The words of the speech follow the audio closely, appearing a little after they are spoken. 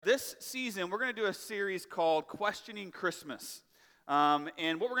This season, we're going to do a series called Questioning Christmas.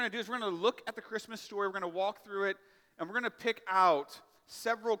 And what we're going to do is we're going to look at the Christmas story, we're going to walk through it, and we're going to pick out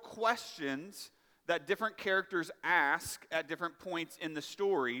several questions that different characters ask at different points in the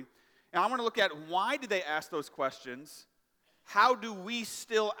story. And I want to look at why did they ask those questions, how do we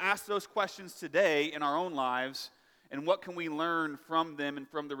still ask those questions today in our own lives, and what can we learn from them and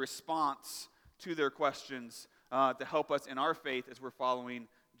from the response to their questions to help us in our faith as we're following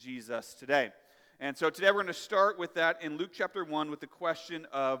Jesus today. And so today we're going to start with that in Luke chapter 1 with the question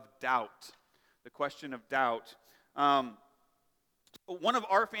of doubt. The question of doubt. One of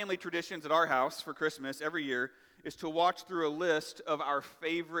our family traditions at our house for Christmas every year is to watch through a list of our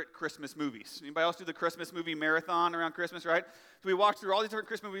favorite Christmas movies. Anybody else do the Christmas movie marathon around Christmas, right? So we watch through all these different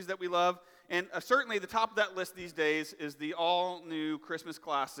Christmas movies that we love, and certainly the top of that list these days is the all-new Christmas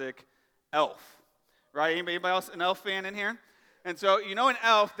classic, Elf. Right? Anybody else an Elf fan in here? And so you know in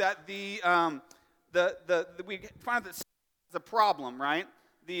Elf that we find out that the problem, right?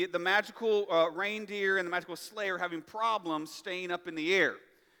 The magical reindeer and the magical sleigh are having problems staying up in the air.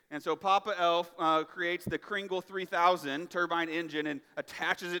 And so Papa Elf creates the Kringle 3000 turbine engine and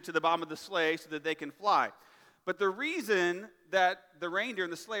attaches it to the bottom of the sleigh so that they can fly. But the reason that the reindeer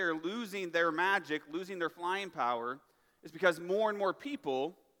and the sleigh are losing their magic, losing their flying power, is because more and more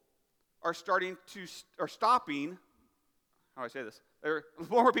people are stopping, how do I say this?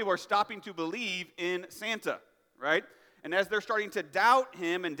 More people are stopping to believe in Santa, right? And as they're starting to doubt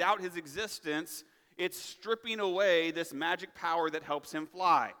him and doubt his existence, it's stripping away this magic power that helps him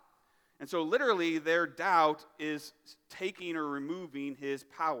fly. And so literally their doubt is taking or removing his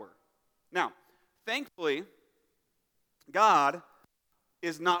power. Now, thankfully, God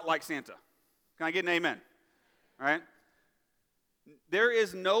is not like Santa. Can I get an amen? All right? There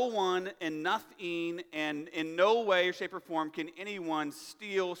is no one and nothing, and in no way, shape, or form can anyone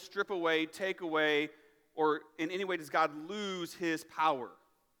steal, strip away, take away, or in any way does God lose his power,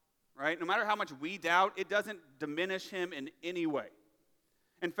 right? No matter how much we doubt, it doesn't diminish him in any way.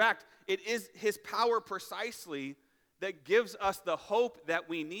 In fact, it is his power precisely that gives us the hope that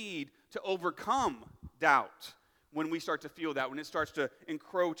we need to overcome doubt when we start to feel that, when it starts to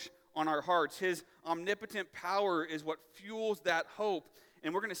encroach on our hearts. His omnipotent power is what fuels that hope.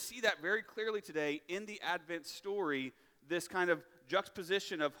 And we're going to see that very clearly today in the Advent story, this kind of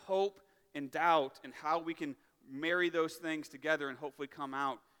juxtaposition of hope and doubt and how we can marry those things together and hopefully come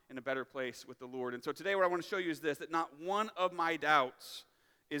out in a better place with the Lord. And so today what I want to show you is this, that not one of my doubts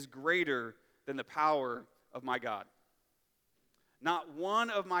is greater than the power of my God. Not one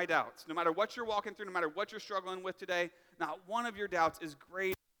of my doubts, no matter what you're walking through, no matter what you're struggling with today, not one of your doubts is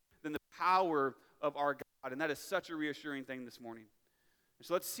greater than the power of our God. And that is such a reassuring thing this morning. And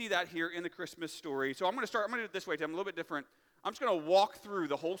so let's see that here in the Christmas story. So I'm going to do it this way, Tim, a little bit different. I'm just going to walk through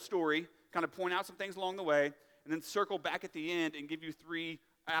the whole story, kind of point out some things along the way, and then circle back at the end and give you three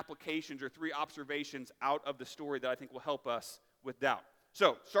applications or three observations out of the story that I think will help us with doubt.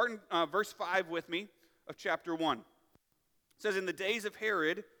 So starting verse 5 with me of chapter 1. It says, in the days of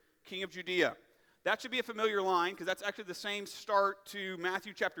Herod, king of Judea. That should be a familiar line because that's actually the same start to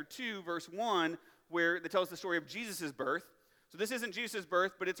Matthew chapter 2, verse 1, where it tells the story of Jesus' birth. So this isn't Jesus'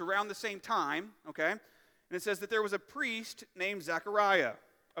 birth, but it's around the same time, okay? And it says that there was a priest named Zechariah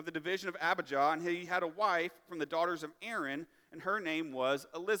of the division of Abijah, and he had a wife from the daughters of Aaron, and her name was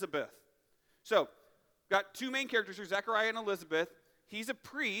Elizabeth. So, got two main characters here, Zechariah and Elizabeth. He's a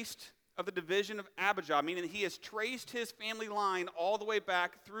priest of the division of Abijah, meaning he has traced his family line all the way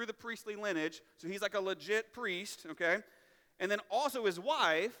back through the priestly lineage, so he's like a legit priest, okay? And then also his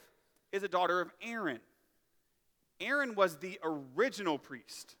wife is a daughter of Aaron. Aaron was the original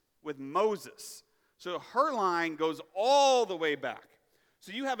priest with Moses, so her line goes all the way back.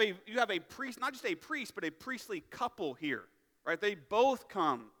 So you have a priest, not just a priest, but a priestly couple here, right? They both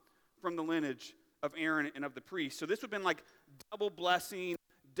come from the lineage of Aaron and of the priest. So this would have been like double blessing,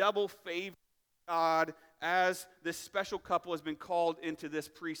 double favor of God as this special couple has been called into this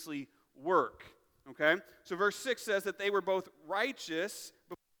priestly work, okay? So verse 6 says that they were both righteous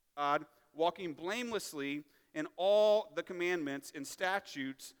before God, walking blamelessly in all the commandments and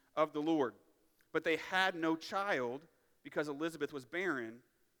statutes of the Lord. But they had no child because Elizabeth was barren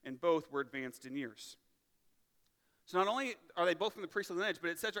and both were advanced in years. So not only are they both from the priestly lineage, but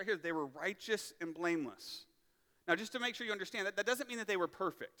it says right here that they were righteous and blameless. Now, just to make sure you understand, that doesn't mean that they were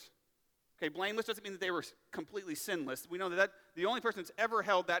perfect. Okay, blameless doesn't mean that they were completely sinless. We know that the only person that's ever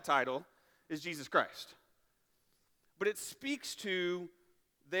held that title is Jesus Christ. But it speaks to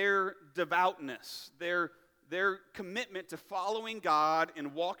their devoutness, their commitment to following God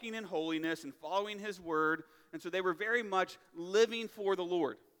and walking in holiness and following his word. And so they were very much living for the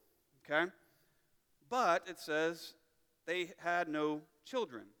Lord. okay? But it says they had no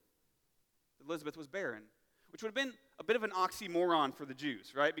children. Elizabeth was barren, which would have been a bit of an oxymoron for the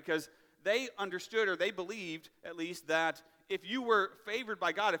Jews, right? Because they understood, or they believed at least, that if you were favored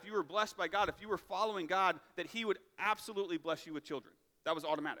by God, if you were blessed by God, if you were following God, that he would absolutely bless you with children. That was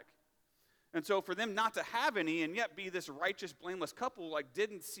automatic. And so for them not to have any and yet be this righteous, blameless couple, like,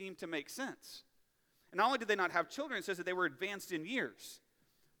 didn't seem to make sense. And not only did they not have children, it says that they were advanced in years.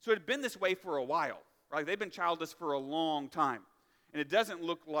 So it had been this way for a while, right? They've been childless for a long time. And it doesn't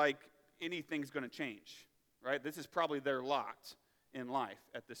look like anything's going to change, right? This is probably their lot in life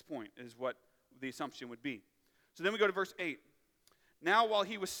at this point, is what the assumption would be. So then we go to verse 8. Now while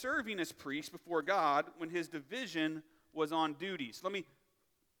he was serving as priest before God, when his division was on duty. So let me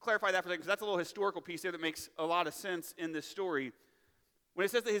clarify that for a second, because that's a little historical piece there that makes a lot of sense in this story. When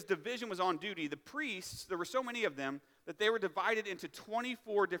it says that his division was on duty, the priests, there were so many of them, that they were divided into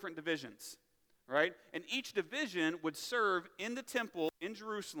 24 different divisions, right? And each division would serve in the temple in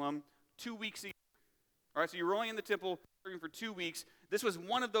Jerusalem 2 weeks a year. All right, so you're only in the temple serving for 2 weeks. This was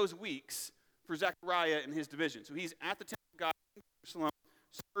one of those weeks for Zechariah and his division. So he's at the temple of God in Jerusalem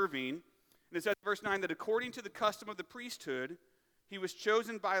serving. And it says in verse 9 that according to the custom of the priesthood, he was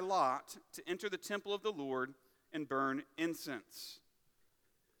chosen by lot to enter the temple of the Lord and burn incense.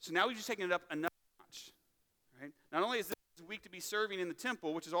 So now he's just taking it up another notch. Right? Not only is this week to be serving in the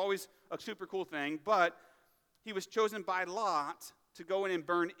temple, which is always a super cool thing, but he was chosen by lot to go in and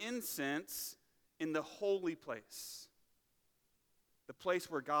burn incense in the holy place, the place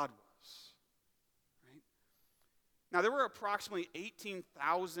where God was. Right? Now, there were approximately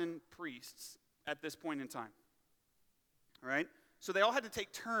 18,000 priests at this point in time. Right? So they all had to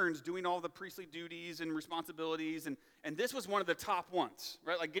take turns doing all the priestly duties and responsibilities, and this was one of the top ones,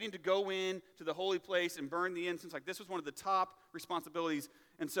 right? Like getting to go in to the holy place and burn the incense, like this was one of the top responsibilities.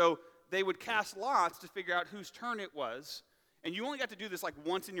 And so they would cast lots to figure out whose turn it was, and you only got to do this like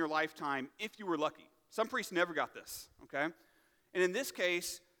once in your lifetime if you were lucky. Some priests never got this, okay? And in this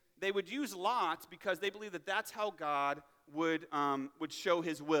case, they would use lots because they believed that that's how God would show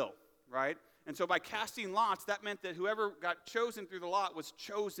his will, right? And so by casting lots, that meant that whoever got chosen through the lot was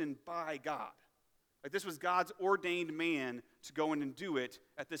chosen by God. Like this was God's ordained man to go in and do it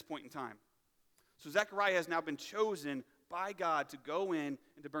at this point in time. So Zechariah has now been chosen by God to go in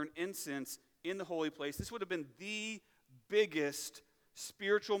and to burn incense in the holy place. This would have been the biggest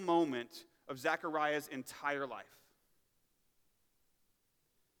spiritual moment of Zechariah's entire life.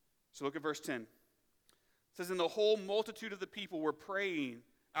 So look at verse 10. It says, and the whole multitude of the people were praying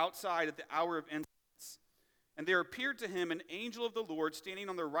outside at the hour of incense. And there appeared to him an angel of the Lord standing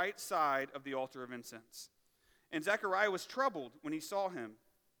on the right side of the altar of incense. And Zechariah was troubled when he saw him,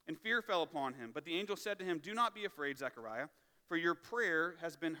 and fear fell upon him. But the angel said to him, do not be afraid, Zechariah, for your prayer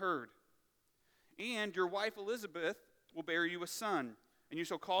has been heard. And your wife Elizabeth will bear you a son, and you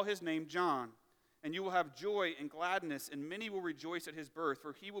shall call his name John. And you will have joy and gladness, and many will rejoice at his birth,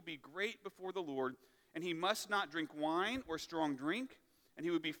 for he will be great before the Lord, and he must not drink wine or strong drink, and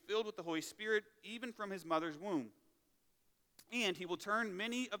he would be filled with the Holy Spirit even from his mother's womb. And he will turn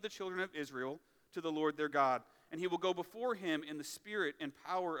many of the children of Israel to the Lord their God, and he will go before him in the spirit and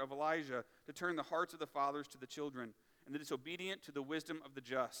power of Elijah to turn the hearts of the fathers to the children, and the disobedient to the wisdom of the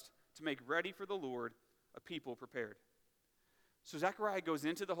just, to make ready for the Lord a people prepared. So Zechariah goes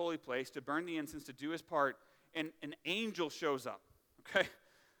into the holy place to burn the incense, to do his part, and an angel shows up, okay?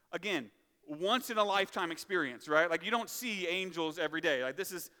 Again, once in a lifetime experience, right? Like you don't see angels every day. Like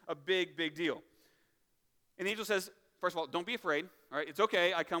this is a big, big deal. And the angel says, first of all, don't be afraid, all right? It's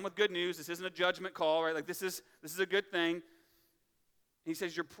okay. I come with good news. This isn't a judgment call, right? Like this is a good thing. And he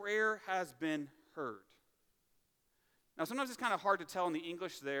says, your prayer has been heard. Now, sometimes it's kind of hard to tell in the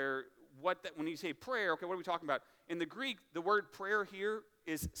English there when you say prayer, okay, what are we talking about? In the Greek, the word prayer here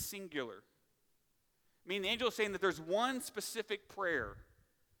is singular. Meaning the angel is saying that there's one specific prayer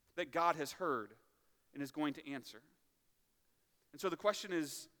that God has heard and is going to answer. And so the question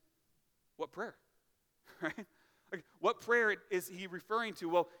is, what prayer? Right? Like, what prayer is he referring to?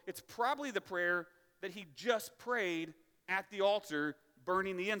 Well, it's probably the prayer that he just prayed at the altar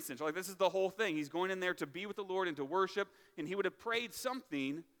burning the incense. Like this is the whole thing. He's going in there to be with the Lord and to worship, and he would have prayed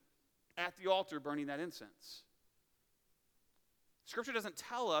something at the altar burning that incense. Scripture doesn't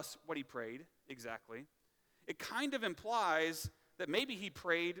tell us what he prayed exactly. It kind of implies that maybe he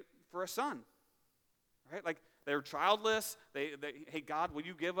prayed for a son, right? Like they're childless. Hey, God, will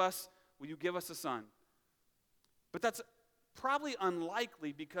you give us a son? But that's probably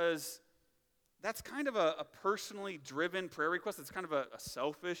unlikely because that's kind of a personally driven prayer request. It's kind of a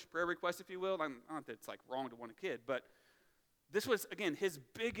selfish prayer request, if you will. Not that it's like wrong to want a kid, but This was, again, his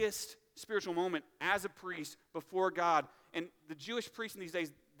biggest spiritual moment as a priest before God. And the Jewish priests in these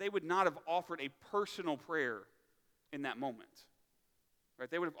days, they would not have offered a personal prayer in that moment. Right?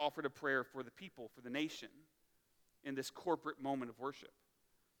 They would have offered a prayer for the people, for the nation, in this corporate moment of worship.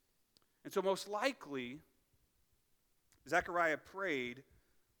 And so most likely, Zechariah prayed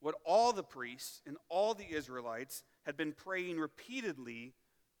what all the priests and all the Israelites had been praying repeatedly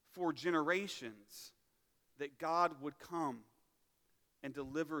for generations, that God would come and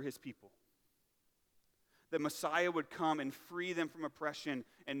deliver his people. That Messiah would come and free them from oppression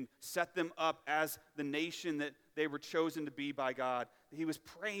and set them up as the nation that they were chosen to be by God. He was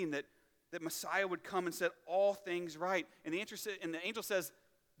praying that Messiah would come and set all things right. And the angel says,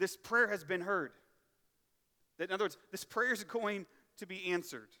 this prayer has been heard. That, in other words, this prayer is going to be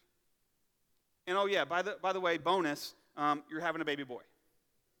answered. And oh yeah, by the way, bonus, you're having a baby boy.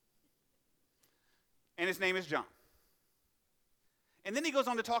 And his name is John. And then he goes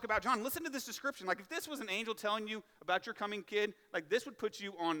on to talk about John. Listen to this description. Like, if this was an angel telling you about your coming kid, like, this would put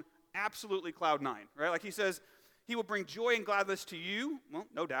you on absolutely cloud nine, right? Like, he says, he will bring joy and gladness to you. Well,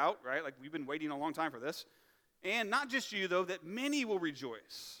 no doubt, right? Like, we've been waiting a long time for this. And not just you, though, that many will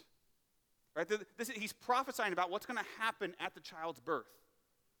rejoice. Right? He's prophesying about what's going to happen at the child's birth.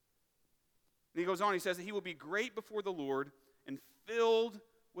 And he goes on, he says that he will be great before the Lord and filled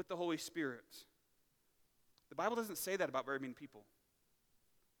with the Holy Spirit. The Bible doesn't say that about very many people.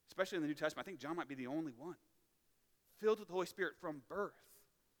 Especially in the New Testament. I think John might be the only one. Filled with the Holy Spirit from birth.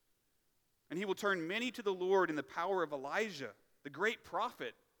 And he will turn many to the Lord in the power of Elijah, the great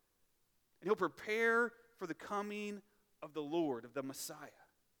prophet. And he'll prepare for the coming of the Lord, of the Messiah.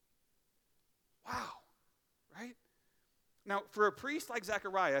 Wow. Right? Now, for a priest like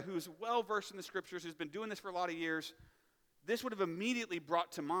Zechariah, who's well versed in the scriptures, who's been doing this for a lot of years, this would have immediately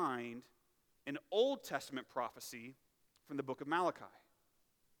brought to mind an Old Testament prophecy from the book of Malachi.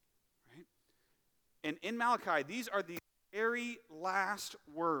 Right? And in Malachi, these are the very last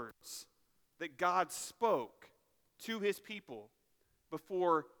words that God spoke to his people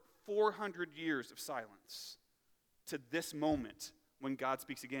before 400 years of silence to this moment when God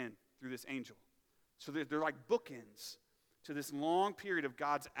speaks again through this angel. So they're like bookends to this long period of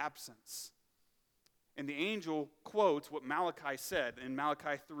God's absence. And the angel quotes what Malachi said in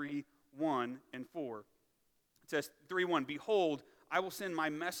Malachi 3:1 and 4. It says, 3:1, "Behold, I will send my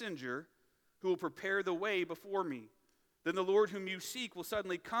messenger who will prepare the way before me. Then the Lord whom you seek will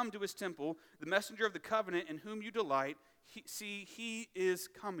suddenly come to his temple, the messenger of the covenant in whom you delight. He is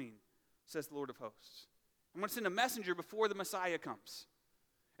coming, says the Lord of hosts." I'm going to send a messenger before the Messiah comes.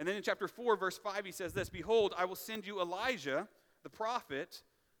 And then in chapter 4, verse 5, he says this, "Behold, I will send you Elijah, the prophet,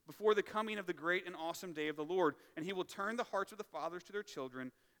 before the coming of the great and awesome day of the Lord. And he will turn the hearts of the fathers to their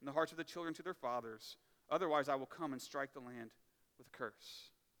children, and the hearts of the children to their fathers. Otherwise, I will come and strike the land with a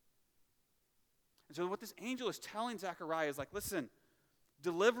curse." And so what this angel is telling Zechariah is like, listen,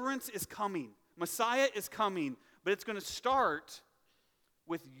 deliverance is coming. Messiah is coming, but it's going to start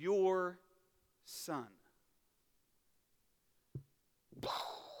with your son.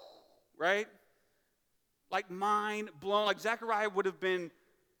 Right? Like mind blown. Like Zechariah would have been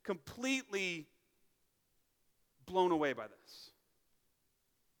completely blown away by this.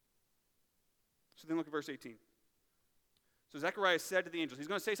 So then look at verse 18. So Zechariah said to the angels, he's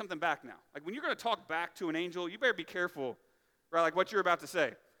going to say something back now. Like when you're going to talk back to an angel, you better be careful, right? Like what you're about to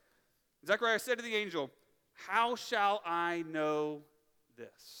say. Zechariah said to the angel, "How shall I know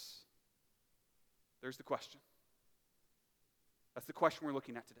this?" There's the question. That's the question we're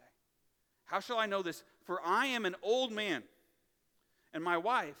looking at today. How shall I know this? For I am an old man, and my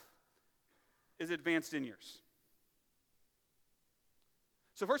wife is advanced in years.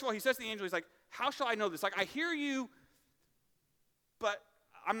 So first of all, he says to the angel, he's like, how shall I know this? Like, I hear you, but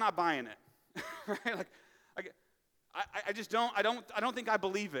I'm not buying it. Right? Like, I just don't think I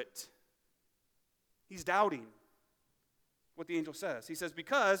believe it. He's doubting what the angel says. He says,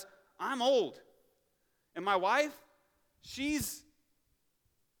 because I'm old, and my wife, she's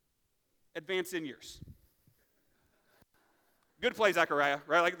advanced in years. Good play, Zechariah,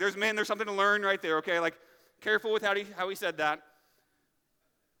 right? Like, there's something to learn right there, okay? Like, careful with how he said that.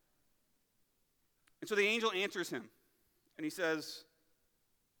 And so the angel answers him, and he says,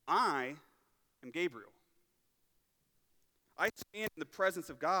 I am Gabriel. I stand in the presence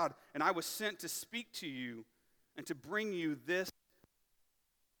of God, and I was sent to speak to you and to bring you this.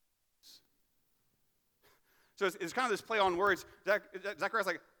 So it's kind of this play on words. Zechariah's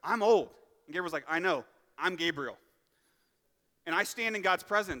like, I'm old. And Gabriel's like, I know, I'm Gabriel. And I stand in God's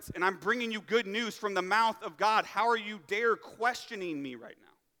presence, and I'm bringing you good news from the mouth of God. How are you dare questioning me right now?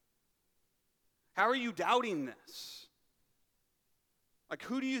 How are you doubting this? Like,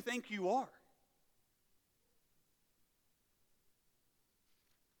 who do you think you are?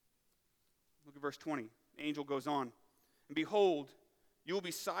 Look at verse 20. The angel goes on. And behold, you will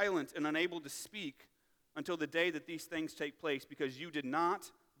be silent and unable to speak until the day that these things take place, because you did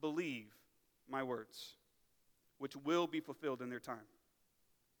not believe my words, which will be fulfilled in their time.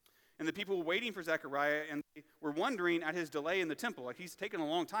 And the people were waiting for Zechariah, and they were wondering at his delay in the temple. Like, he's taken a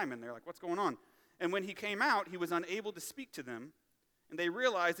long time in there. Like, what's going on? And when he came out, he was unable to speak to them. And they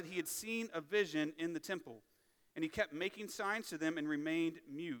realized that he had seen a vision in the temple. And he kept making signs to them and remained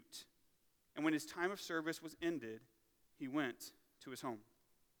mute. And when his time of service was ended, he went to his home.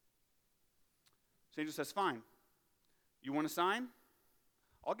 So the angel says, fine. You want a sign?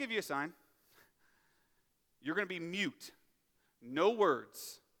 I'll give you a sign. You're going to be mute. No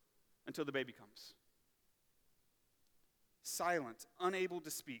words until the baby comes. Silent, unable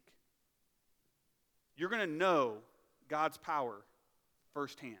to speak. You're going to know God's power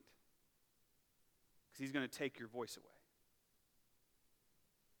firsthand, because he's going to take your voice away.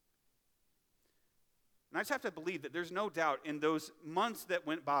 And I just have to believe that there's no doubt in those months that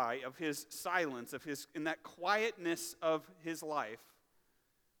went by of his silence, in that quietness of his life,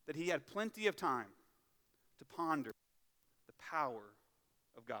 that he had plenty of time to ponder the power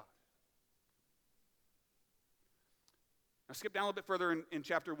of God. Now skip down a little bit further in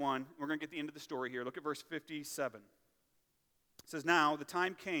chapter 1. We're going to get the end of the story here. Look at verse 57. It says, now the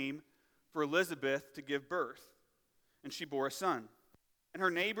time came for Elizabeth to give birth, and she bore a son. And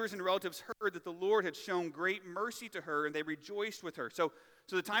her neighbors and relatives heard that the Lord had shown great mercy to her, and they rejoiced with her. So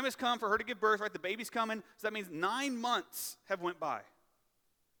the time has come for her to give birth, right? The baby's coming. So that means 9 months have went by.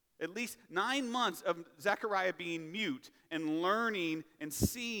 At least 9 months of Zechariah being mute and learning and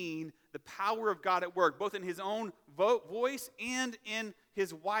seeing the power of God at work, both in his own voice and in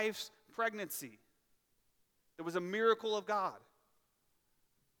his wife's pregnancy. There was a miracle of God.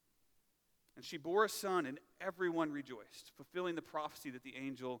 And she bore a son, and everyone rejoiced, fulfilling the prophecy that the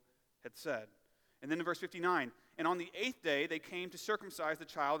angel had said. And then in verse 59, and on the 8th day they came to circumcise the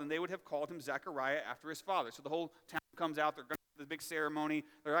child, and they would have called him Zechariah after his father. So the whole town comes out, they're going to have the big ceremony.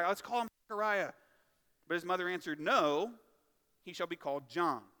 They're like, let's call him Zechariah. But his mother answered, no, he shall be called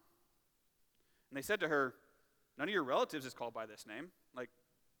John. And they said to her, none of your relatives is called by this name. Like,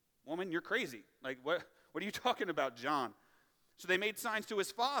 woman, you're crazy. Like, what are you talking about, John? So they made signs to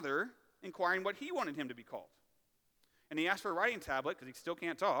his father, inquiring what he wanted him to be called. And he asked for a writing tablet, because he still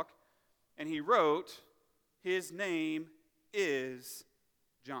can't talk, and he wrote, his name is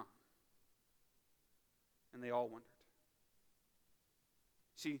John. And they all wondered.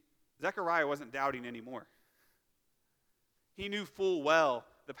 See, Zechariah wasn't doubting anymore. He knew full well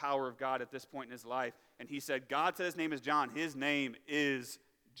the power of God at this point in his life, and he said, God said his name is John. His name is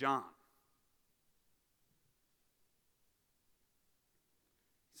John.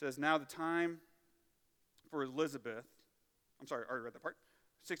 Says, now the time for Elizabeth, I already read that part,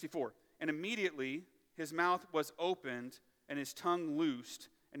 64. And immediately his mouth was opened and his tongue loosed,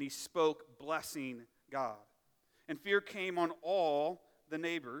 and he spoke, blessing God. And fear came on all the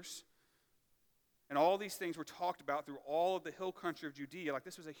neighbors, and all these things were talked about through all of the hill country of Judea. Like,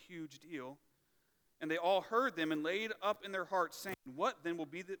 this was a huge deal. And they all heard them and laid up in their hearts, saying, what then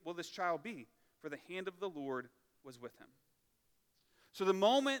will this child be? For the hand of the Lord was with him. So the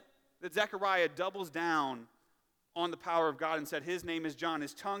moment that Zechariah doubles down on the power of God and said his name is John,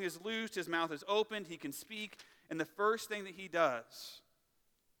 his tongue is loosed, his mouth is opened, he can speak, and the first thing that he does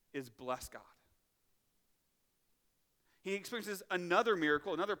is bless God. He experiences another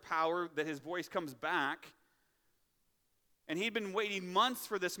miracle, another power, that his voice comes back. And he'd been waiting months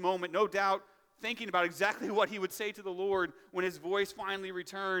for this moment, no doubt thinking about exactly what he would say to the Lord when his voice finally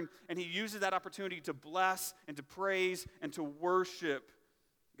returned. And he uses that opportunity to bless and to praise and to worship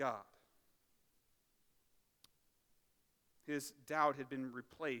God. His doubt had been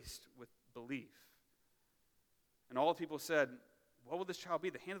replaced with belief. And all the people said, what will this child be?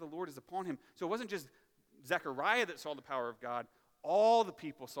 The hand of the Lord is upon him. So it wasn't just Zechariah that saw the power of God. All the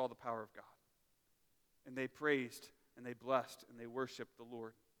people saw the power of God. And they praised and they blessed and they worshiped the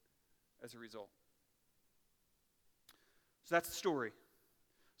Lord as a result. So that's the story.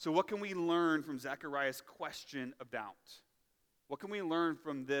 So what can we learn from Zechariah's question of doubt? What can we learn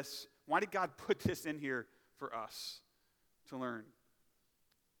from this? Why did God put this in here for us to learn?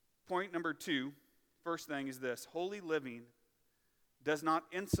 Point number 2, first thing is this: holy living does not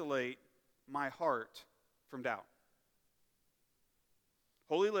insulate my heart from doubt.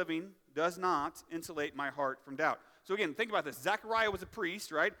 Holy living does not insulate my heart from doubt. So again, think about this. Zechariah was a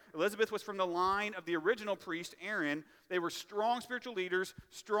priest, right? Elizabeth was from the line of the original priest, Aaron. They were strong spiritual leaders,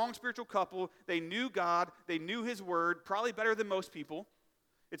 strong spiritual couple. They knew God. They knew his word, probably better than most people.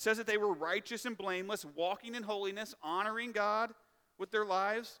 It says that they were righteous and blameless, walking in holiness, honoring God with their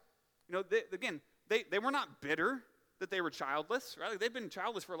lives. They were not bitter that they were childless, right? Like, they've been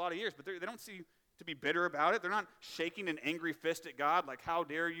childless for a lot of years, but they don't seem to be bitter about it. They're not shaking an angry fist at God, like, how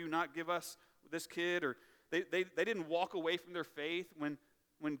dare you not give us this kid? Or they didn't walk away from their faith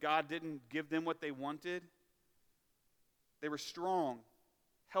when God didn't give them what they wanted. They were strong,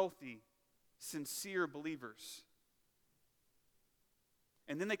 healthy, sincere believers.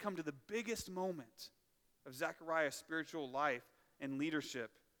 And then they come to the biggest moment of Zechariah's spiritual life and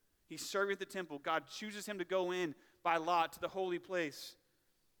leadership. He's serving at the temple. God chooses him to go in by lot to the holy place.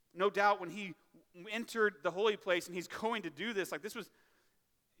 No doubt when he entered the holy place and he's going to do this, like, this was,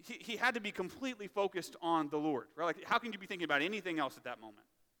 he had to be completely focused on the Lord, right? Like, how can you be thinking about anything else at that moment?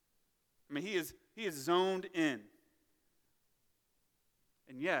 I mean, he is zoned in.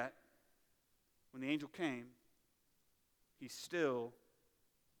 And yet, when the angel came, he still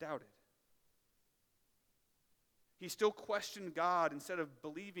doubted. He still questioned God instead of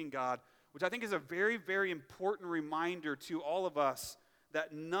believing God, which I think is a very, very important reminder to all of us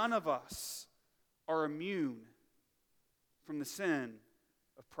that none of us are immune from the sin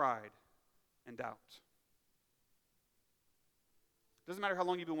of pride and doubt. Doesn't matter how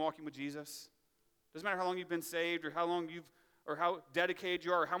long you've been walking with Jesus. Doesn't matter how long you've been saved, or how dedicated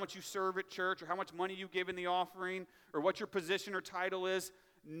you are, or how much you serve at church, or how much money you give in the offering, or what your position or title is.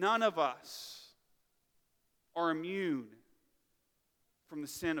 None of us are immune from the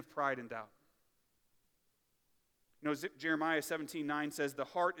sin of pride and doubt. Jeremiah 17:9 says, "The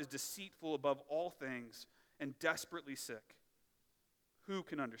heart is deceitful above all things and desperately sick. Who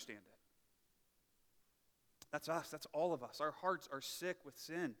can understand it?" That's us. That's all of us. Our hearts are sick with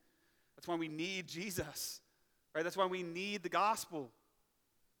sin. That's why we need Jesus, right? That's why we need the gospel.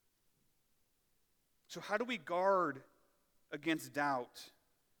 So how do we guard against doubt,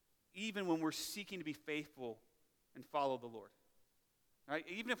 even when we're seeking to be faithful and follow the Lord? Right?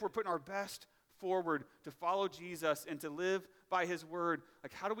 Even if we're putting our best forward to follow Jesus and to live by his word,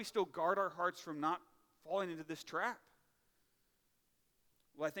 like, how do we still guard our hearts from not falling into this trap?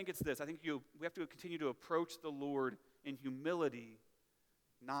 Well, I think it's this. I think we have to continue to approach the Lord in humility,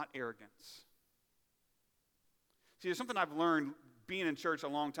 not arrogance. See, there's something I've learned being in church a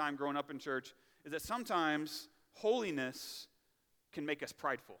long time, growing up in church, is that sometimes holiness can make us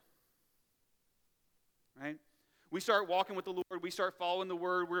prideful. Right? We start walking with the Lord. We start following the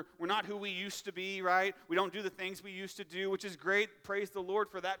word. We're not who we used to be, right? We don't do the things we used to do, which is great. Praise the Lord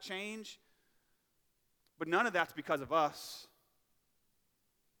for that change. But none of that's because of us,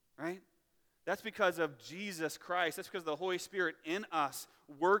 right? That's because of Jesus Christ. That's because of the Holy Spirit in us,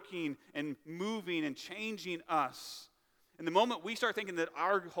 working and moving and changing us. And the moment we start thinking that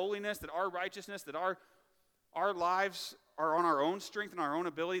our holiness, that our righteousness, that our lives are on our own strength and our own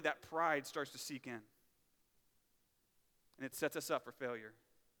ability, that pride starts to seek in. And it sets us up for failure.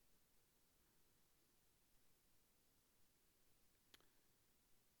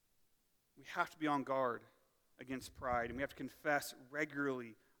 We have to be on guard against pride, and we have to confess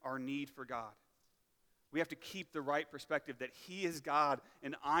regularly our need for God. We have to keep the right perspective that he is God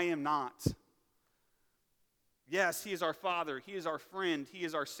and I am not. Yes, he is our Father, he is our friend, he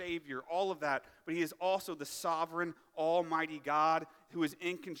is our Savior, all of that, but he is also the sovereign, almighty God who is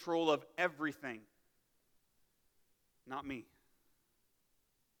in control of everything. Not me.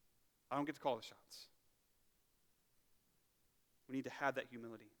 I don't get to call the shots. We need to have that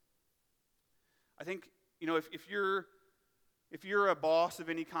humility. I think, if you're a boss of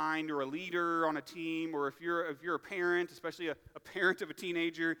any kind, or a leader on a team, or if you're a parent, especially a parent of a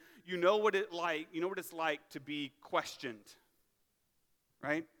teenager, you know what it's like to be questioned,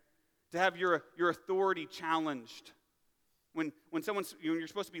 right? To have your authority challenged. When you're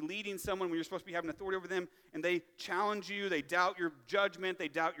supposed to be leading someone, when you're supposed to be having authority over them, and they challenge you, they doubt your judgment, they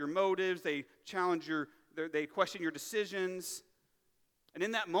doubt your motives, they they question your decisions. And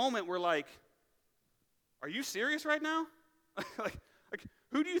in that moment, we're like, are you serious right now? like,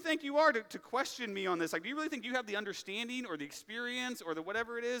 who do you think you are to question me on this? Like, do you really think you have the understanding or the experience or the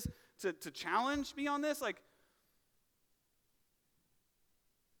whatever it is to challenge me on this? Like,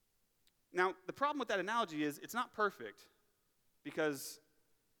 now, the problem with that analogy is it's not perfect because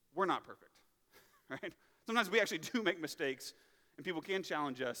we're not perfect, right? Sometimes we actually do make mistakes and people can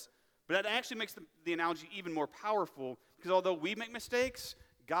challenge us, but that actually makes the analogy even more powerful because although we make mistakes,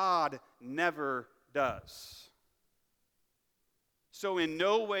 God never does. So in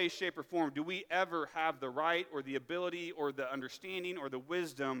no way, shape, or form do we ever have the right or the ability or the understanding or the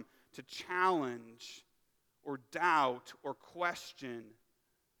wisdom to challenge or doubt or question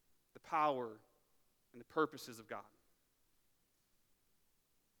the power and the purposes of God.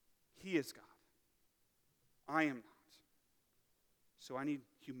 He is God. I am not. So I need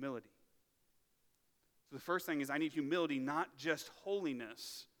humility. So the first thing is I need humility, not just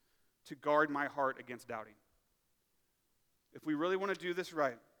holiness, to guard my heart against doubting. If we really want to do this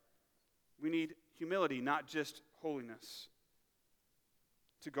right, we need humility, not just holiness,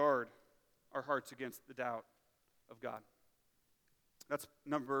 to guard our hearts against the doubt of God. That's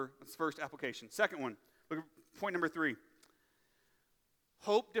first application. Second one, look at point number 3.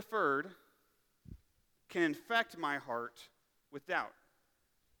 Hope deferred can infect my heart with doubt.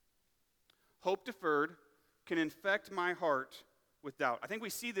 Hope deferred can infect my heart with doubt. I think we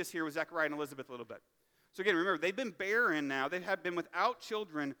see this here with Zechariah and Elizabeth a little bit. So again, remember, they've been barren now. They have been without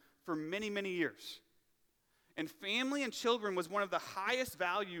children for many, many years. And family and children was one of the highest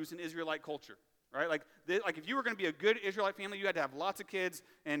values in Israelite culture, right? Like if you were going to be a good Israelite family, you had to have lots of kids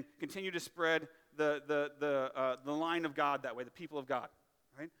and continue to spread the line of God that way, the people of God,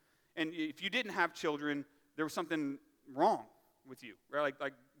 right? And if you didn't have children, there was something wrong with you, right?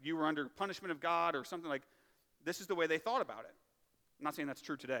 Like you were under punishment of God or something. Like this is the way they thought about it. I'm not saying that's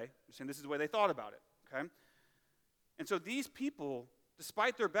true today. I'm saying this is the way they thought about it, okay? And so these people,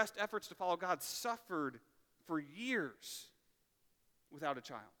 despite their best efforts to follow God, suffered for years without a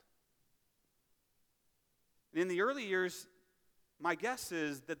child. And in the early years, my guess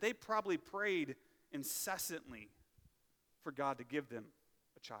is that they probably prayed incessantly for God to give them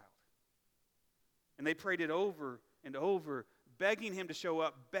a child. And they prayed it over and over, begging him to show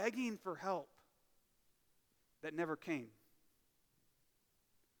up, begging for help that never came.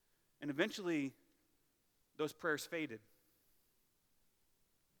 And eventually, those prayers faded.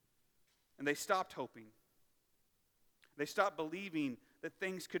 And they stopped hoping. They stopped believing that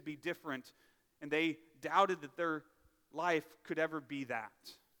things could be different. And they doubted that their life could ever be that.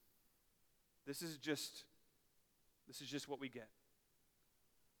 This is just what we get.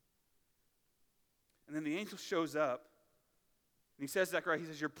 And then the angel shows up. And he says, Zechariah, he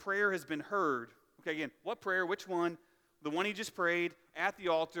says, your prayer has been heard. Okay, again, what prayer? Which one? The one he just prayed at the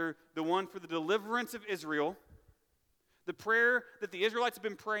altar, the one for the deliverance of Israel, the prayer that the Israelites have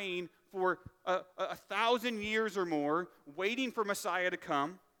been praying for 1,000 years or more, waiting for Messiah to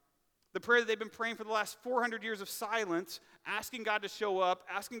come, the prayer that they've been praying for the last 400 years of silence, asking God to show up,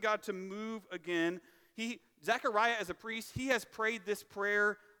 asking God to move again. Zechariah, as a priest, he has prayed this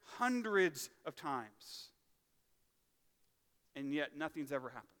prayer hundreds of times, and yet nothing's ever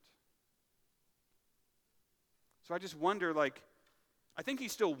happened. So I just wonder, I think he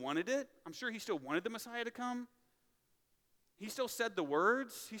still wanted it. I'm sure he still wanted the Messiah to come. He still said the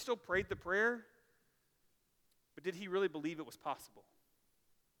words. He still prayed the prayer. But did he really believe it was possible?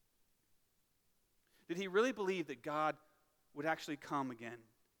 Did he really believe that God would actually come again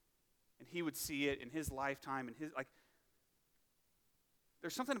and he would see it in his lifetime and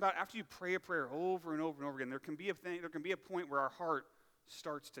there's something about after you pray a prayer over and over and over again, there can be a point where our heart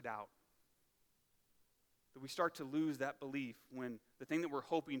starts to doubt. That we start to lose that belief when the thing that we're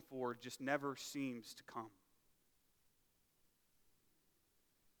hoping for just never seems to come.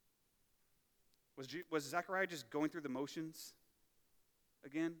 Was Zechariah just going through the motions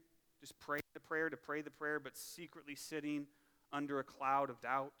again? Just pray the prayer, but secretly sitting under a cloud of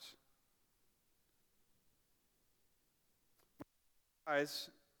doubt? Guys,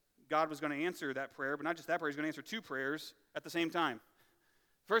 God was going to answer that prayer, but not just that prayer, he's going to answer 2 prayers at the same time.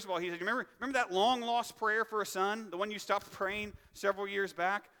 First of all, he said, remember that long-lost prayer for a son, the one you stopped praying several years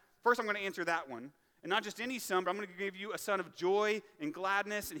back? First, I'm going to answer that one. And not just any son, but I'm going to give you a son of joy and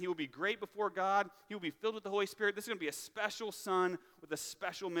gladness, and he will be great before God. He will be filled with the Holy Spirit. This is going to be a special son with a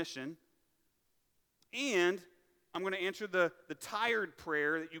special mission. And I'm going to answer the tired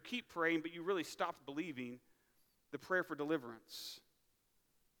prayer that you keep praying, but you really stopped believing, the prayer for deliverance.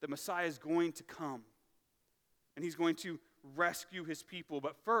 The Messiah is going to come, and he's going to rescue his people.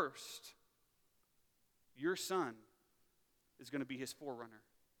 But first, your son is going to be his forerunner.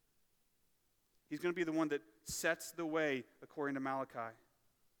 He's going to be the one that sets the way according to Malachi.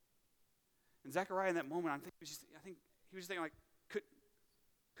 And Zechariah in that moment, I think he was just thinking,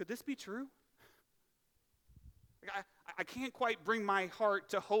 could this be true? I can't quite bring my heart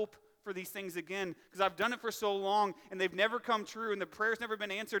to hope for these things again because I've done it for so long and they've never come true and the prayer's never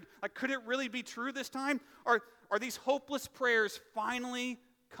been answered. Could it really be true this time? Are these hopeless prayers finally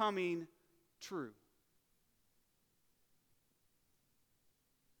coming true?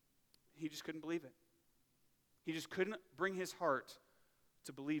 He just couldn't believe it. He just couldn't bring his heart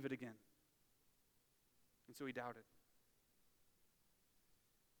to believe it again. And so he doubted.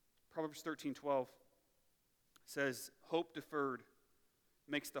 Proverbs 13:12 says, hope deferred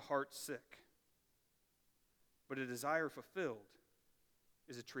makes the heart sick, but a desire fulfilled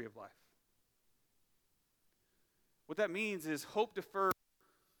is a tree of life. What that means is hope deferred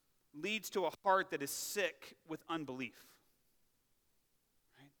leads to a heart that is sick with unbelief.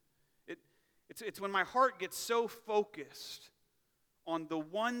 Right? It's when my heart gets so focused on the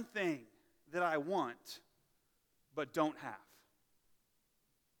one thing that I want but don't have.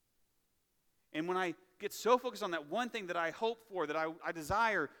 And when I get so focused on that one thing that I hope for, that I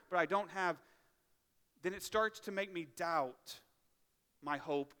desire, but I don't have, then it starts to make me doubt my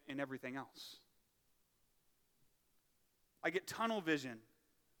hope in everything else. I get tunnel vision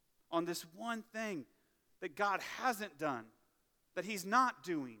on this one thing that God hasn't done, that He's not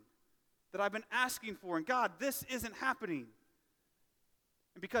doing, that I've been asking for. And God, this isn't happening.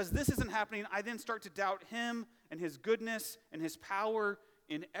 And because this isn't happening, I then start to doubt Him and His goodness and His power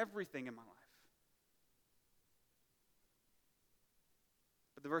in everything in my life.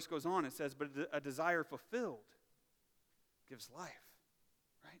 But the verse goes on, it says, but a desire fulfilled gives life.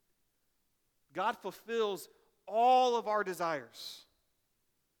 Right? God fulfills all of our desires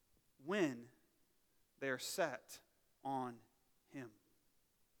when they are set on Him.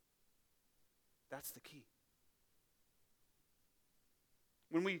 That's the key.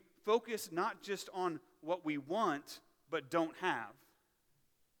 When we focus not just on what we want but don't have,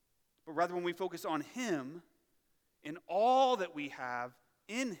 but rather when we focus on Him and all that we have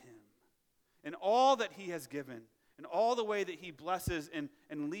in Him and all that He has given and all the way that He blesses and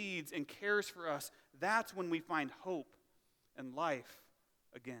leads and cares for us, that's when we find hope and life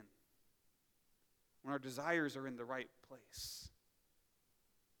again. When our desires are in the right place.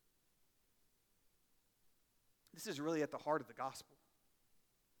 This is really at the heart of the gospel.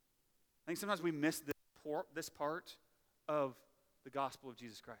 I think sometimes we miss this part of the gospel of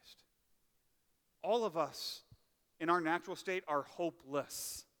Jesus Christ. All of us in our natural state are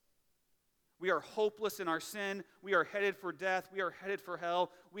hopeless. We are hopeless in our sin. We are headed for death. We are headed for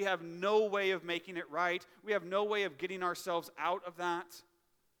hell. We have no way of making it right. We have no way of getting ourselves out of that.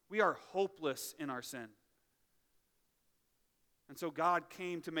 We are hopeless in our sin. And so God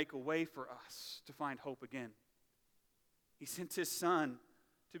came to make a way for us to find hope again. He sent His Son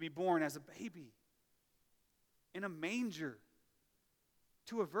to be born as a baby in a manger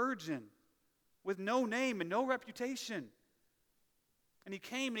to a virgin with no name and no reputation. And He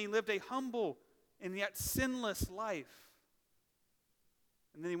came and He lived a humble and yet sinless life.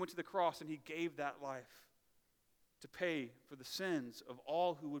 And then He went to the cross and He gave that life to pay for the sins of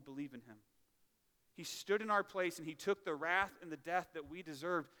all who would believe in Him. He stood in our place and He took the wrath and the death that we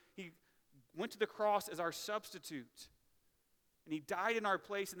deserved. He went to the cross as our substitute. And He died in our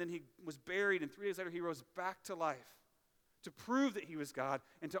place, and then He was buried, and 3 days later He rose back to life to prove that He was God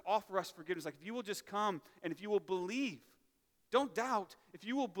and to offer us forgiveness. Like, if you will just come and if you will believe, don't doubt, if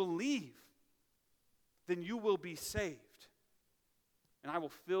you will believe, then you will be saved. And I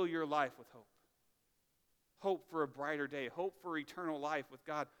will fill your life with hope. Hope for a brighter day. Hope for eternal life with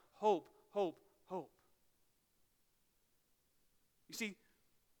God. Hope, hope, hope. You see,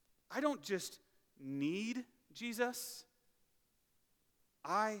 I don't just need Jesus.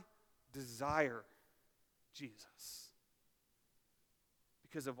 I desire Jesus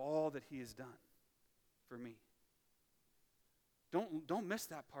because of all that He has done for me. Don't miss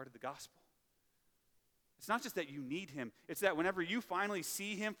that part of the gospel. It's not just that you need Him. It's that whenever you finally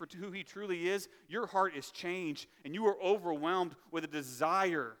see Him for who He truly is, your heart is changed and you are overwhelmed with a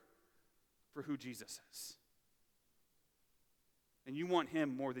desire for who Jesus is. And you want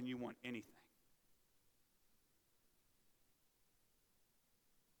Him more than you want anything.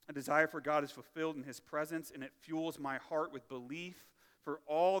 A desire for God is fulfilled in His presence, and it fuels my heart with belief for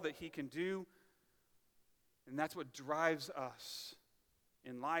all that He can do. And that's what drives us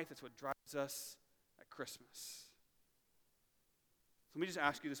in life. That's what drives us at Christmas. So let me just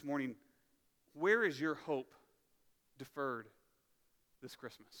ask you this morning, where is your hope deferred this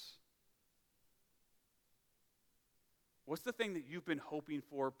Christmas? What's the thing that you've been hoping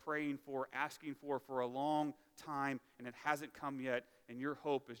for, praying for, asking for a long time, and it hasn't come yet, and your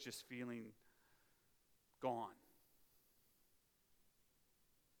hope is just feeling gone?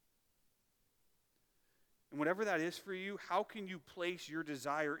 And whatever that is for you, how can you place your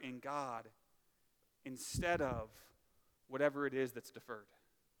desire in God instead of whatever it is that's deferred?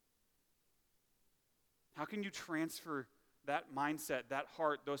 How can you transfer that mindset, that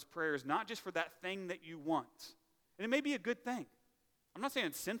heart, those prayers, not just for that thing that you want? And it may be a good thing. I'm not saying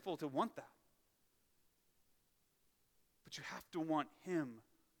it's sinful to want that. But you have to want Him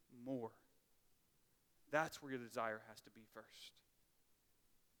more. That's where your desire has to be first.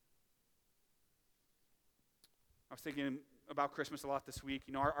 I was thinking about Christmas a lot this week.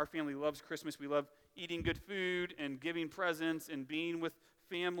 You know, our family loves Christmas. We love eating good food and giving presents and being with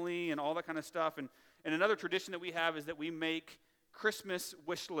family and all that kind of stuff. And another tradition that we have is that we make Christmas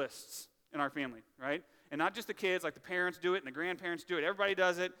wish lists in our family, right? And not just the kids, like the parents do it and the grandparents do it. Everybody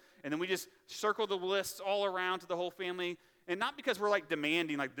does it. And then we just circle the lists all around to the whole family. And not because we're like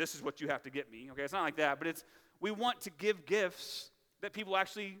demanding, like, this is what you have to get me. Okay, it's not like that. But we want to give gifts that people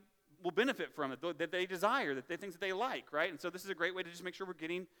actually will benefit from, that they desire, that they things that they like, right? And so this is a great way to just make sure we're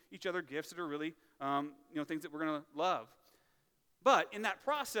getting each other gifts that are really, things that we're going to love. But in that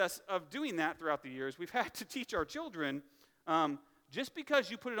process of doing that throughout the years, we've had to teach our children, just because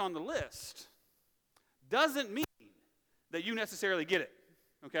you put it on the list doesn't mean that you necessarily get it,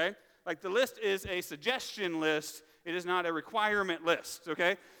 okay? Like the list is a suggestion list. It is not a requirement list,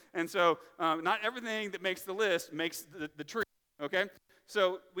 okay? And so not everything that makes the list makes the tree, okay?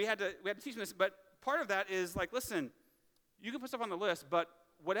 So we had to teach them this, but part of that is like, listen, you can put stuff on the list, but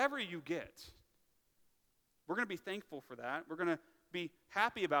whatever you get, we're going to be thankful for that. We're going to be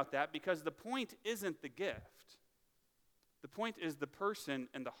happy about that because the point isn't the gift. The point is the person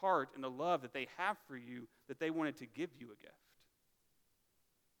and the heart and the love that they have for you, that they wanted to give you a gift.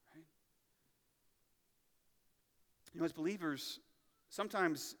 Right? As believers,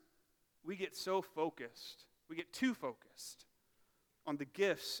 sometimes we get so focused, we get too focused on the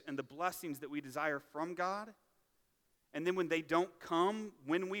gifts and the blessings that we desire from God. And then when they don't come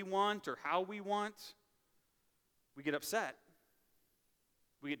when we want or how we want, we get upset.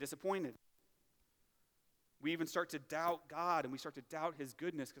 We get disappointed. We even start to doubt God, and we start to doubt his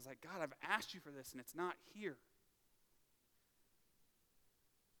goodness because, like, God, I've asked you for this, and it's not here.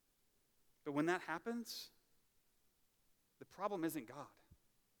 But when that happens, the problem isn't God.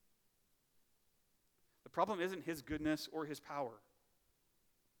 The problem isn't his goodness or his power.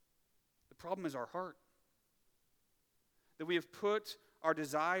 The problem is our heart. That we have put our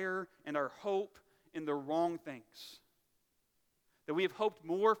desire and our hope in the wrong things. That we have hoped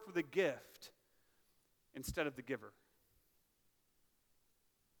more for the gift instead of the giver.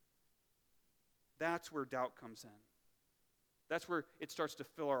 That's where doubt comes in. That's where it starts to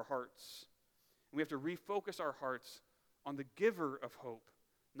fill our hearts. And we have to refocus our hearts on the giver of hope,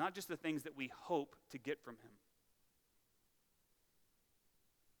 not just the things that we hope to get from him.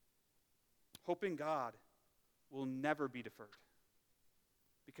 Hope in God will never be deferred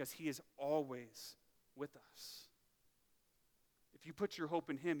because he is always with us. If you put your hope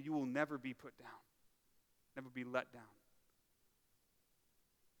in him, you will never be put down, never be let down.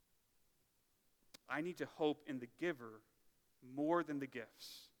 I need to hope in the giver more than the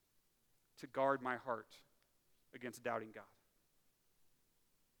gifts to guard my heart against doubting God.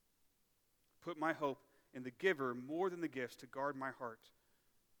 Put my hope in the giver more than the gifts to guard my heart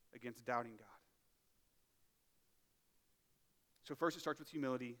against doubting God. So first it starts with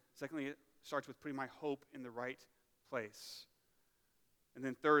humility. Secondly, it starts with putting my hope in the right place. And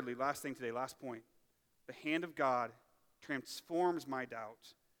then thirdly, last thing today, last point, the hand of God transforms my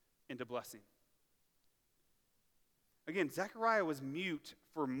doubt into blessing. Again, Zechariah was mute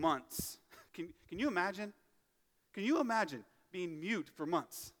for months. Can you imagine? Can you imagine being mute for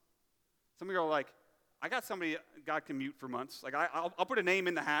months? Some of you are like, I got somebody God can mute for months. Like I'll put a name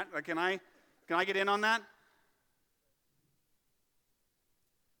in the hat. Like, can I get in on that?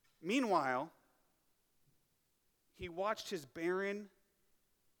 Meanwhile, he watched his barren,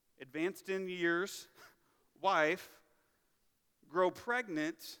 advanced in years wife grow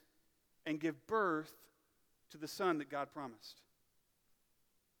pregnant and give birth to the son that God promised.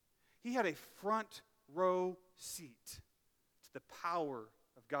 He had a front row seat to the power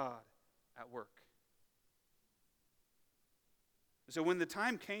of God at work. So when the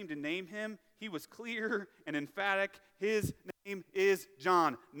time came to name him, he was clear and emphatic. His name is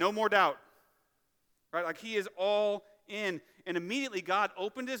John. No more doubt. Right? Like he is all in. And immediately God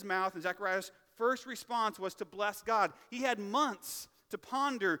opened his mouth, and Zechariah's first response was to bless God. He had months to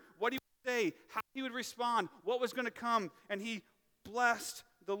ponder what he would say, how he would respond, what was going to come, and he blessed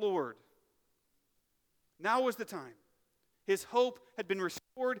the Lord. Now was the time. His hope had been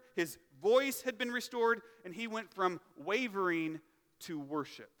restored, his voice had been restored, and he went from wavering to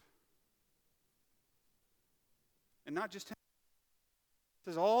worship. And not just him.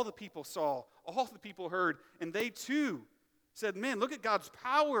 It says all the people saw, all the people heard, and they too said, man, look at God's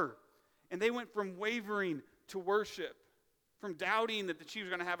power. And they went from wavering to worship, from doubting that she was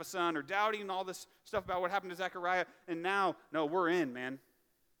going to have a son, or doubting all this stuff about what happened to Zechariah, and now, no, we're in, man.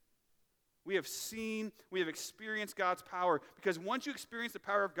 We have seen, we have experienced God's power, because once you experience the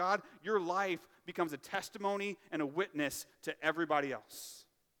power of God, your life becomes a testimony and a witness to everybody else.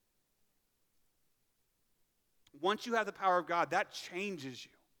 Once you have the power of God, that changes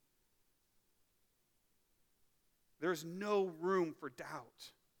you. There's no room for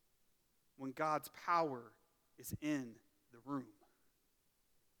doubt when God's power is in the room.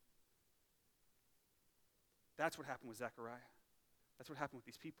 That's what happened with Zechariah. That's what happened with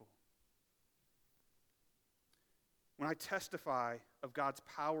these people. When I testify of God's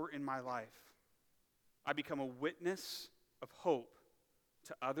power in my life, I become a witness of hope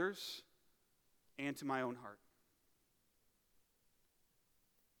to others and to my own heart.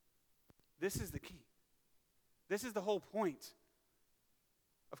 This is the key. This is the whole point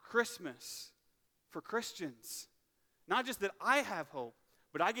of Christmas for Christians. Not just that I have hope,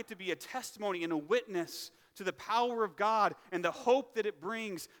 but I get to be a testimony and a witness to the power of God and the hope that it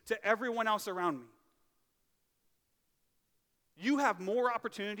brings to everyone else around me. You have more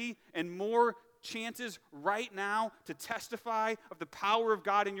opportunity and more chances right now to testify of the power of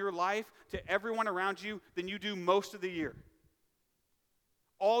God in your life to everyone around you than you do most of the year.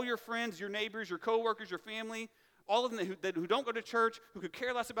 All your friends, your neighbors, your coworkers, your family, all of them who don't go to church, who could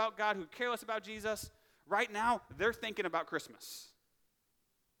care less about God, who care less about Jesus, right now, they're thinking about Christmas.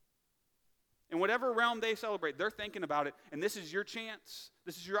 In whatever realm they celebrate, they're thinking about it, and this is your chance.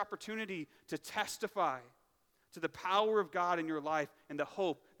 This is your opportunity to testify to the power of God in your life and the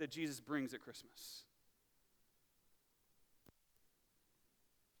hope that Jesus brings at Christmas.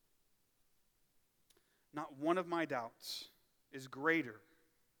 Not one of my doubts is greater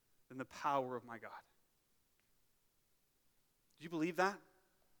than the power of my God. Do you believe that?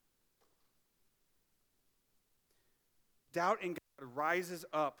 Doubt in God rises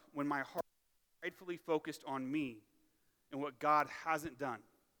up when my heart is rightfully focused on me and what God hasn't done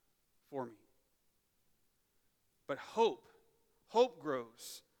for me. But hope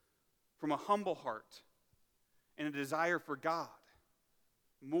grows from a humble heart and a desire for God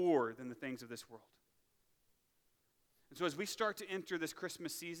more than the things of this world. And so as we start to enter this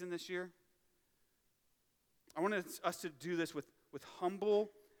Christmas season this year, I want us to do this with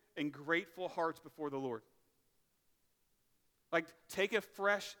humble and grateful hearts before the Lord. Like, take a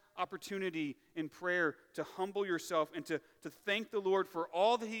fresh opportunity in prayer to humble yourself and to thank the Lord for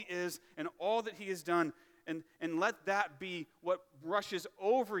all that He is and all that He has done. And let that be what rushes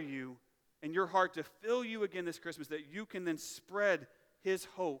over you and your heart to fill you again this Christmas, that you can then spread His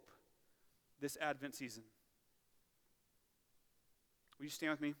hope this Advent season. Will you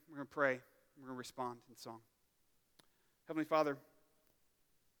stand with me? We're going to pray. We're going to respond in song. Heavenly Father,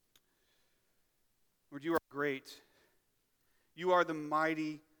 Lord, you are great. You are the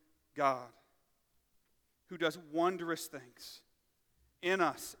mighty God who does wondrous things in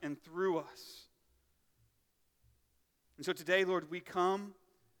us and through us. And so today, Lord, we come,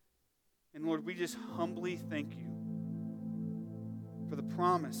 and Lord, we just humbly thank you for the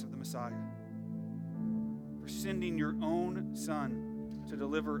promise of the Messiah, for sending your own Son to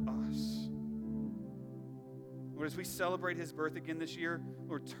deliver us. Lord, as we celebrate his birth again this year,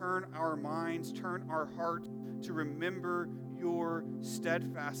 Lord, turn our minds, turn our heart to remember your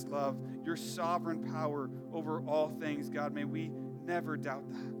steadfast love, your sovereign power over all things, God. May we never doubt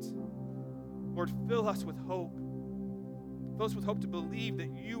that. Lord, fill us with hope. Fill us with hope to believe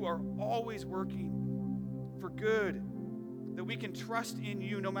that you are always working for good, that we can trust in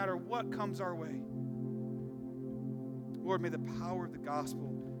you no matter what comes our way. Lord, may the power of the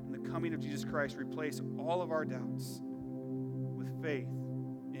gospel and the coming of Jesus Christ replace all of our doubts with faith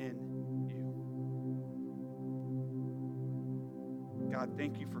in you. God,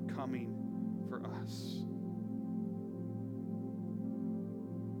 thank you for coming for us.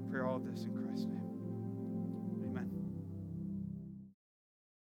 Pray all of this in Christ's name.